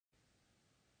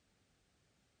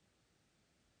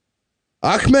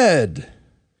Ahmed!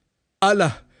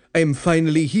 Allah, I am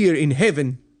finally here in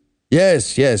heaven.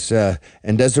 Yes, yes,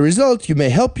 and as a result, you may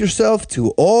help yourself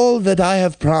to all that I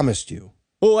have promised you.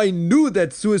 Oh, I knew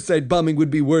that suicide bombing would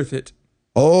be worth it.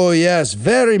 Oh, yes,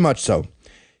 very much so.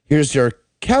 Here's your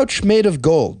couch made of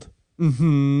gold.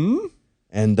 Mm-hmm.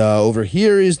 And over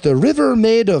here is the river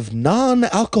made of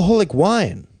non-alcoholic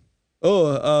wine.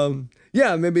 Oh,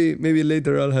 yeah, maybe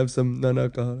later I'll have some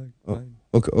non-alcoholic wine.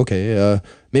 Okay,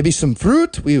 maybe some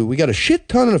fruit? We got a shit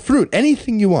ton of fruit.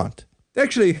 Anything you want.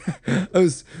 Actually, I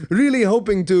was really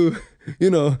hoping to,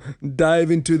 dive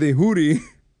into the Houri.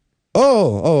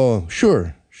 Oh,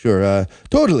 sure.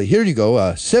 Totally. Here you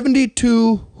go.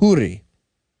 72 Houri.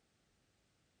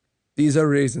 These are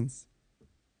raisins.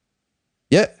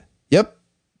 Yep.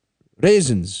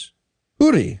 Raisins.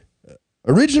 Houri.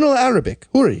 Original Arabic.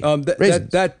 Houri.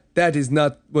 Raisins. That is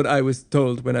not what I was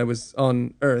told when I was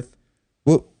on Earth.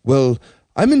 Well,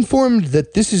 I'm informed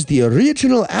that this is the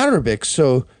original Arabic,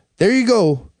 so there you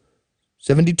go.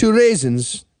 72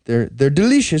 raisins. They're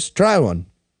delicious. Try one.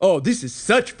 Oh, this is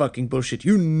such fucking bullshit.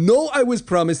 You know I was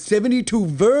promised 72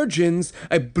 virgins.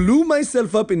 I blew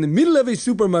myself up in the middle of a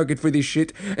supermarket for this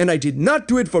shit, and I did not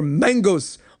do it for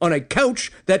mangoes on a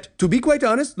couch that, to be quite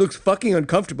honest, looks fucking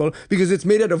uncomfortable because it's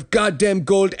made out of goddamn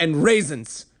gold and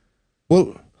raisins.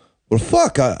 Well,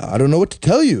 fuck. I don't know what to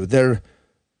tell you. They're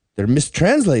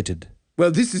mistranslated.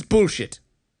 Well, this is bullshit.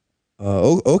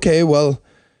 Okay, well,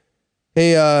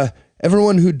 hey,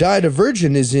 everyone who died a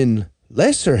virgin is in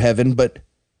lesser heaven, but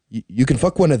you can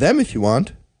fuck one of them if you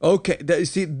want. Okay,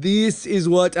 see, this is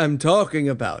what I'm talking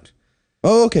about.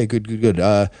 Oh, okay, good.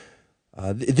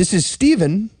 This is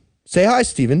Steven. Say hi,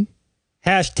 Steven.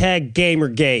 Hashtag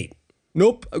Gamergate.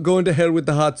 Nope, going to hell with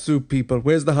the hot soup people.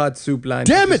 Where's the hot soup line?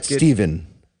 Damn it, Steven.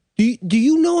 Do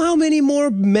you know how many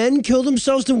more men kill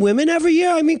themselves than women every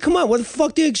year? I mean, come on, what the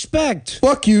fuck do you expect?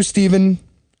 Fuck you, Steven.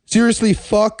 Seriously,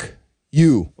 fuck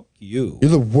you. Fuck you.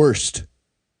 You're the worst.